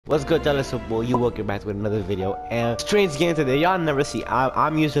What's good, y'all? It's your boy Uwoke back with another video. And strange game today, y'all never see.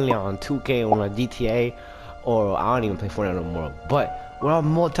 I'm usually on 2K or on GTA, or I don't even play Fortnite no more. But we're on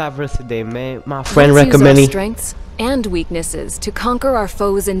Multiversus today, man. My friend recommended. Use our strengths and weaknesses to conquer our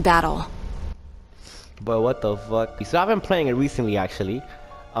foes in battle. But what the fuck? So I've been playing it recently, actually.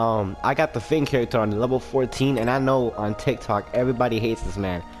 I got the Finn character on level 14, and I know on TikTok everybody hates this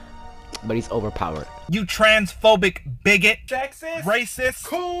man, but he's overpowered. You transphobic bigot, Sexist, racist,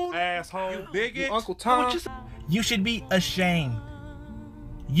 cool, asshole, you bigot, you Uncle Tom. You should be ashamed.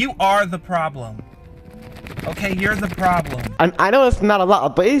 You are the problem. Okay, you're the problem. I know it's not a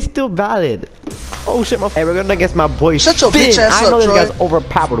lot, but it's still valid. Oh shit, hey, we're gonna against my boy Shut your Finn. bitch ass I know up, this Troy. guy's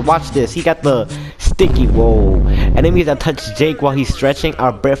overpowered. Watch this. He got the sticky. Whoa. Enemies that touch Jake while he's stretching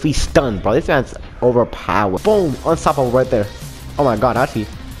are briefly stunned, bro. This man's overpowered. Boom, unstoppable right there. Oh my god, actually,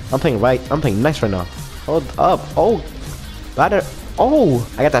 I'm playing nice right now. Hold up. Oh, better. Oh,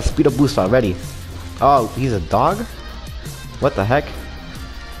 I got that speed up boost already. Oh, he's a dog? What the heck?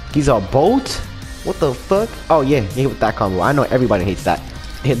 He's a boat? What the fuck? Oh yeah, he hit with that combo. I know everybody hates that.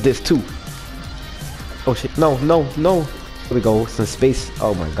 Hit this too. Oh shit, no. Here we go, some space.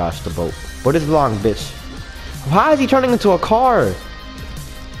 Oh my gosh, the boat. What is long, bitch? Why is he turning into a car?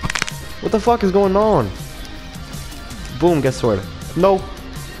 What the fuck is going on? Boom, get sword. No.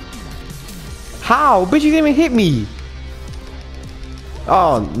 How? Bitch, you didn't even hit me.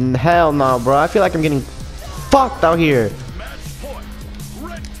 Oh, hell no, bro. I feel like I'm getting fucked out here.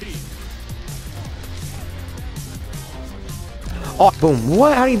 Oh, boom.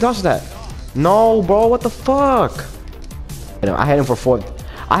 What? How do you dodge that? No, bro. What the fuck? I hit him for 4.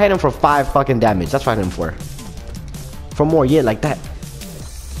 I hit him for 5 fucking damage. That's what I hit him for. For more, yeah, like that.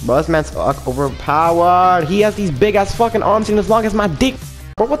 Bro, this man's overpowered. He has these big ass fucking arms and as long as my dick.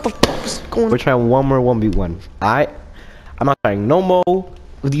 Bro, what the fuck is going on? We're trying one more 1v1. Alright? I'm not trying no more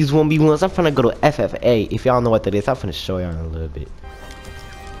with these 1v1s. I'm finna go to FFA. If y'all know what that is, I'm finna show y'all in a little bit.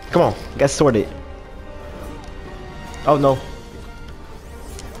 Come on, get sorted. Oh no.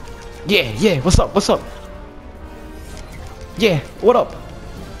 Yeah, what's up? Yeah, what up?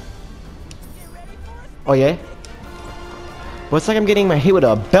 Oh yeah? Well, it's like I'm getting my hit with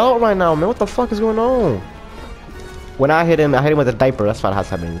a belt right now, man. What the fuck is going on? When I hit him with a diaper. That's what has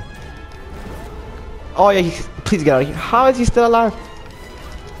happened. Oh yeah, please get out of here. How is he still alive?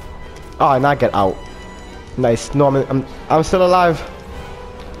 Oh, now get out. Nice. No, I'm still alive.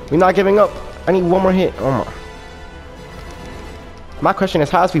 We're not giving up. I need one more hit. Oh my. My question is,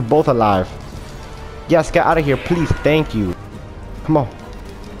 how is we both alive? Yes, get out of here, please. Thank you. Come on.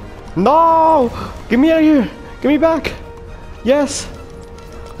 No! Get me out of here. Get me back. Yes.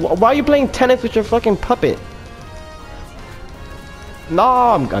 Why are you playing tennis with your fucking puppet? No,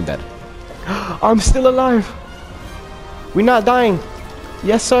 I'm dead. I'm still alive. We're not dying.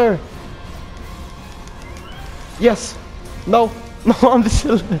 Yes, sir. Yes. No, I'm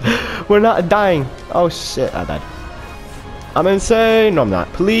still. We're not dying. Oh shit, I died. I'm insane. No, I'm not.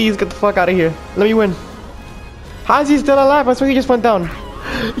 Please get the fuck out of here. Let me win. How is he still alive? I swear he just went down.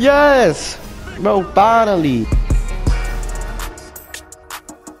 Yes. Bro, finally.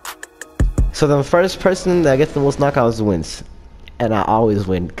 So the first person that gets the most knockouts wins. And I always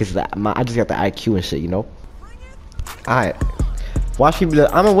win because I just got the IQ and shit, you know? Alright. Watch me. I'm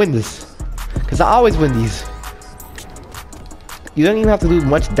gonna win this. Because I always win these. You don't even have to do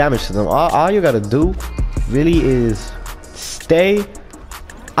much damage to them. All you gotta do really is stay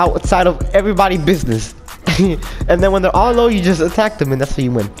outside of everybody's business. And then when they're all low, you just attack them and that's how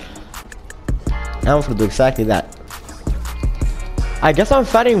you win. I'm gonna do exactly that. I guess I'm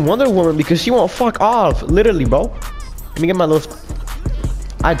fighting Wonder Woman because she won't fuck off. Literally, bro. Let me get my little...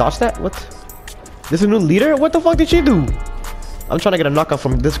 I dodged that? What? This is a new leader? What the fuck did she do? I'm trying to get a knockout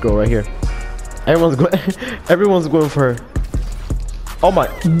from this girl right here. Everyone's going for her. Oh my...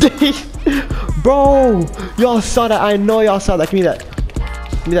 Bro! Y'all saw that. I know y'all saw that. Give me that.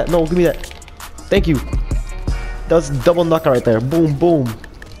 Give me that. No, give me that. Thank you. That's double knockout right there. Boom, boom.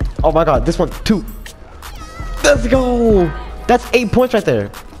 Oh my god. This one, 2. Let's go! That's 8 points right there.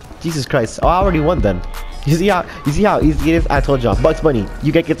 Jesus Christ. Oh, I already won then. You see how easy it is? I told y'all. Bugs Bunny,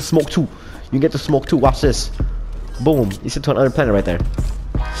 you get the smoke too. You get the smoke too. Watch this. Boom. You sit to another planet right there.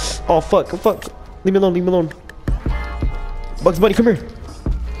 Oh fuck. Leave me alone. Bugs Bunny, come here.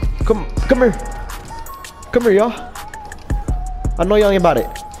 Come here, y'all. I know y'all ain't about it.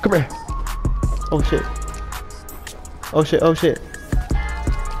 Come here. Oh shit.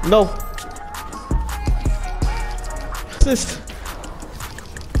 No. Assist.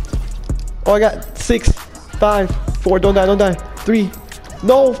 Oh, I got 6, 5, 4. Don't die. 3.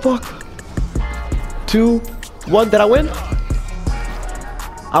 No, fuck. 2, 1. Did I win?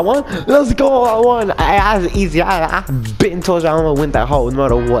 I won. Let's go. I won. I was easy. I been told you I'm gonna win that hole no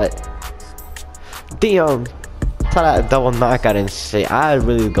matter what. Damn. Saw that double knockout and shit. I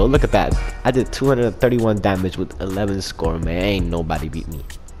really go. Look at that. I did 231 damage with 11 score, man. Ain't nobody beat me.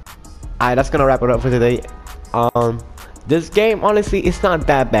 Alright, that's gonna wrap it up for today. This game, honestly, it's not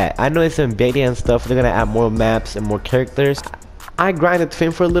that bad. I know it's in beta and stuff. They're gonna add more maps and more characters. I grinded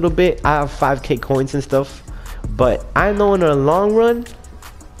Finn for a little bit. I have 5k coins and stuff. But I know in the long run,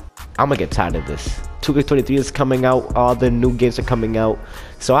 I'm gonna get tired of this. 2K23 is coming out. All the new games are coming out.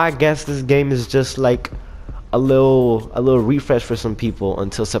 So I guess this game is just like a little refresh for some people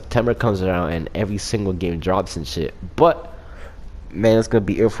until September comes around and every single game drops and shit. But man, it's gonna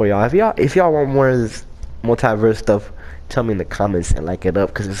be it for y'all. If y'all want more of this multiverse stuff, tell me in the comments and like it up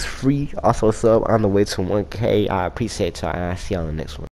because it's free. Also sub on the way to 1k. I appreciate y'all and I'll see y'all on the next one.